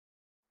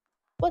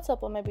What's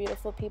up, all my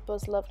beautiful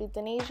peoples?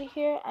 LOVELYDANEYI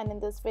here, and in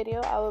this video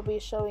I will be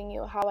showing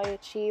you how I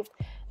achieved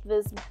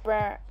this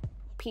burnt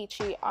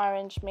peachy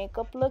orange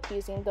makeup look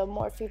using the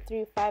Morphe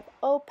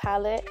 350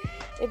 palette.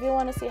 If you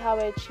want to see how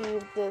I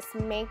achieved this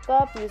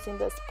makeup using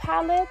this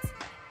palette,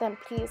 then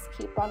please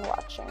keep on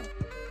watching.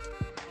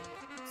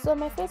 So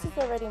my face is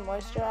already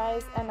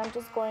moisturized, and I'm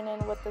just going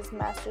in with this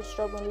Master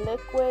Strobing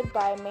Liquid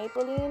by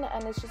Maybelline,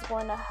 and it's just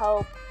going to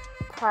help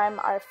prime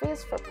our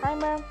face for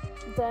primer.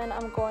 Then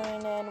I'm going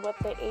in with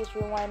the Age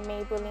Rewind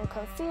Maybelline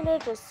concealer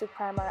just to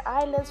prime our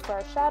eyelids for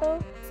our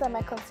shadow. Set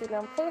my concealer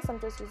in place. I'm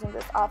just using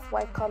this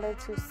off-white color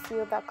to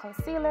seal that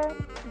concealer.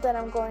 Then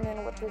I'm going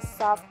in with this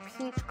soft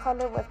peach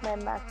color with my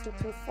MAC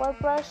 224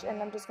 brush,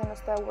 and I'm just going to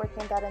start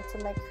working that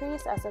into my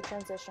crease as a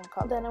transition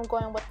color. Then I'm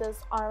going with this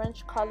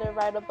orange color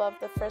right above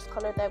the first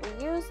color that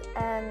we used,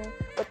 and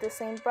with the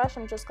same brush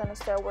I'm just going to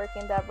start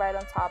working that right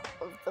on top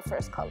of the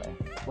first color.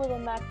 With a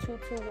MAC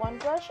 221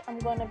 brush, I'm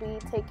going to be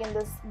taking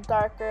this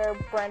darker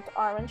burnt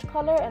orange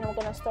color, and I'm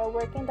going to start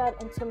working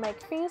that into my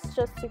crease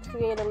just to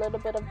create a little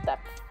bit of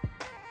depth.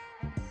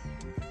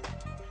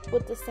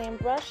 With the same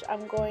brush,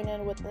 I'm going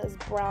in with this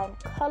brown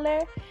color,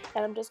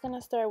 and I'm just going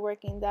to start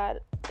working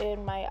that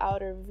in my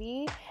outer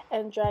V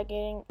and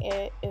dragging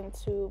it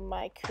into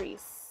my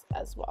crease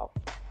as well.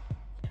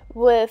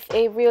 With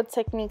a Real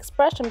Techniques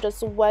brush, I'm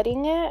just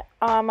wetting it.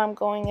 I'm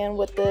going in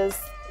with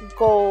this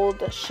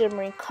gold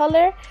shimmery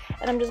color,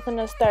 and I'm just going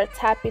to start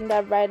tapping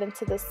that right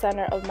into the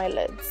center of my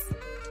lids.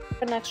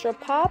 For an extra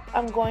pop,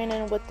 I'm going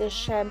in with this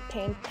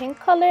champagne pink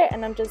color,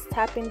 and I'm just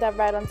tapping that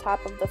right on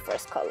top of the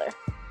first color.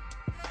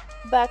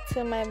 Back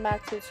to my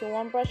MAC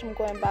 221 brush, I'm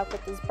going back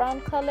with this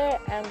brown color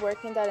and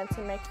working that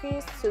into my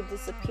crease to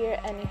disappear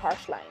any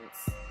harsh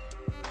lines.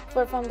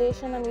 For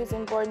foundation, I'm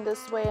using Born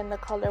This Way in the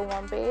color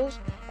Warm Beige,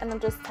 and I'm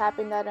just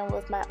tapping that in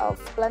with my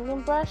e.l.f.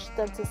 blending brush.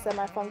 Then to set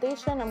my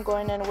foundation, I'm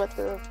going in with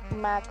the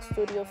MAC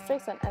Studio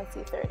Fix and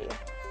NC30.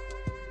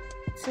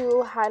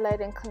 To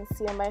highlight and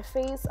conceal my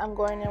face, I'm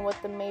going in with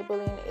the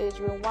Maybelline Age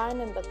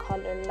Rewind in the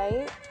color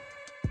Light.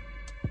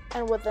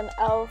 And with an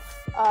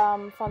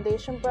e.l.f.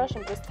 Foundation brush,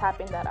 I'm just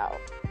tapping that out.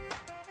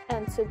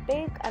 And to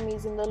bake, I'm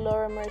using the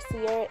Laura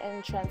Mercier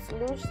in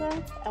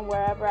Translucent, and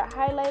wherever I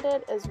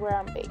highlighted is where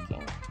I'm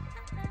baking.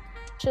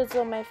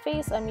 Chisel my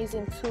face, I'm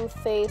using Too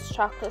Faced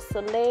Chocolate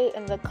Soleil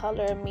in the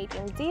color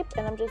Medium Deep,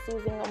 and I'm just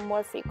using a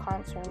Morphe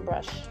contouring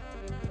brush.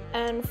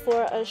 And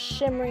for a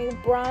shimmery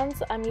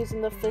bronze, I'm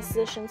using the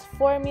Physicians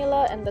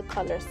Formula in the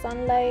color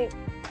Sunlight.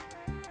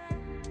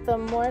 The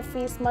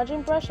Morphe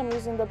smudging brush, I'm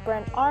using the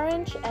burnt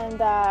orange and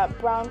that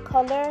brown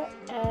color,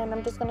 and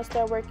I'm just going to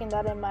start working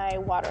that in my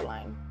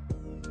waterline.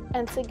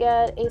 And to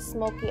get a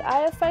smoky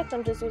eye effect,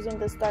 I'm just using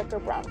this darker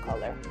brown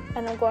color.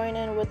 And I'm going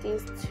in with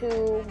these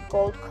two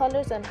gold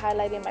colors and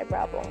highlighting my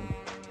brow bone.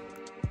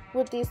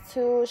 With these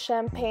two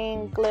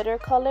champagne glitter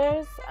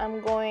colors, I'm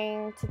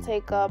going to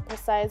take a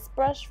Precise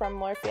brush from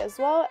Morphe as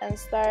well and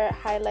start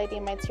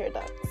highlighting my tear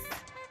ducts.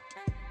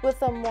 With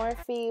a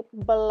Morphe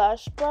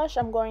blush brush,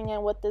 I'm going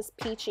in with this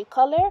peachy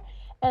color,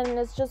 and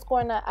it's just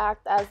going to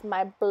act as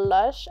my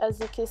blush. As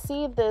you can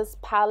see, this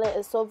palette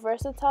is so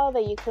versatile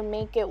that you can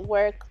make it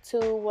work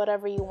to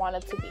whatever you want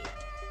it to be.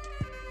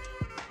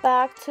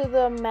 Back to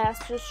the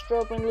Master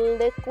Strobing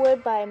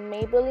Liquid by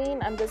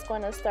Maybelline, I'm just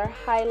going to start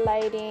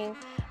highlighting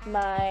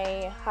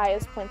my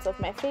highest points of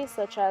my face,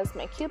 such as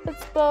my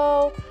cupid's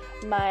bow,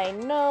 my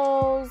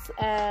nose,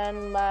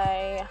 and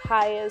my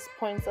highest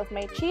points of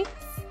my cheeks.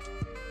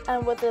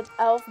 And with the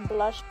e.l.f.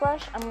 blush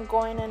brush, I'm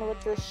going in with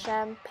this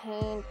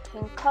champagne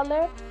pink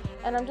color,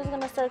 and I'm just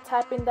going to start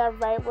tapping that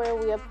right where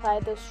we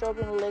applied the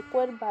Strobing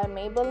Liquid by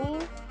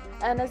Maybelline.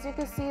 And as you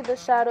can see, the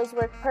shadows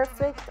work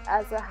perfect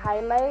as a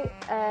highlight,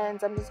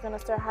 and I'm just going to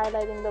start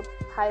highlighting the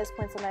highest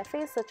points of my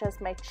face, such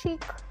as my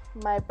cheek,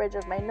 my bridge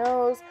of my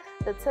nose,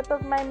 the tip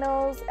of my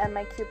nose, and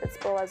my cupid's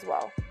bow as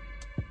well.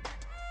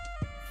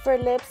 For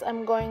lips,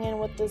 I'm going in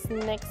with this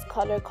NYX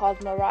color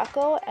called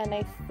Morocco, and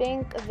I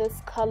think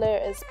this color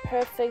is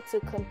perfect to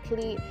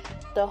complete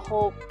the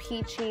whole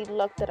peachy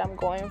look that I'm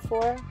going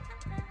for.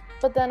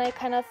 But then I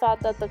kind of thought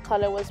that the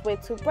color was way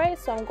too bright,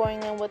 so I'm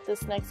going in with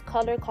this next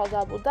color called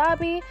Abu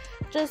Dhabi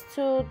just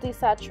to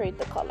desaturate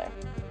the color.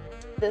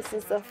 This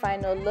is the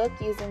final look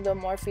using the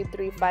Morphe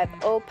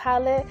 350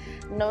 palette.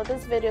 No,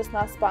 this video is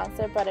not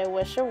sponsored, but I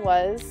wish it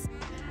was.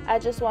 I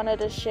just wanted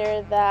to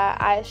share that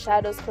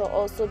eyeshadows could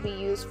also be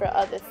used for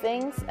other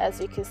things.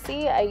 As you can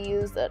see, I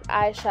used an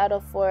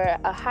eyeshadow for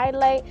a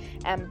highlight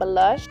and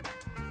blush.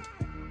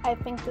 I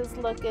think this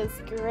look is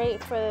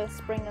great for the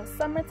spring and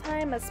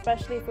summertime,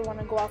 especially if you want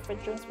to go out for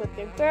drinks with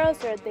your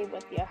girls or a date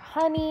with your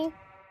honey.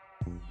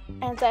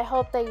 And I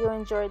hope that you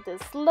enjoyed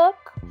this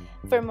look.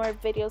 For more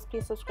videos,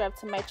 please subscribe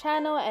to my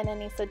channel, and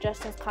any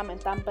suggestions,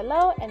 comment down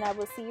below, and I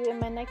will see you in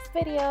my next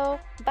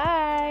video.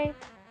 Bye!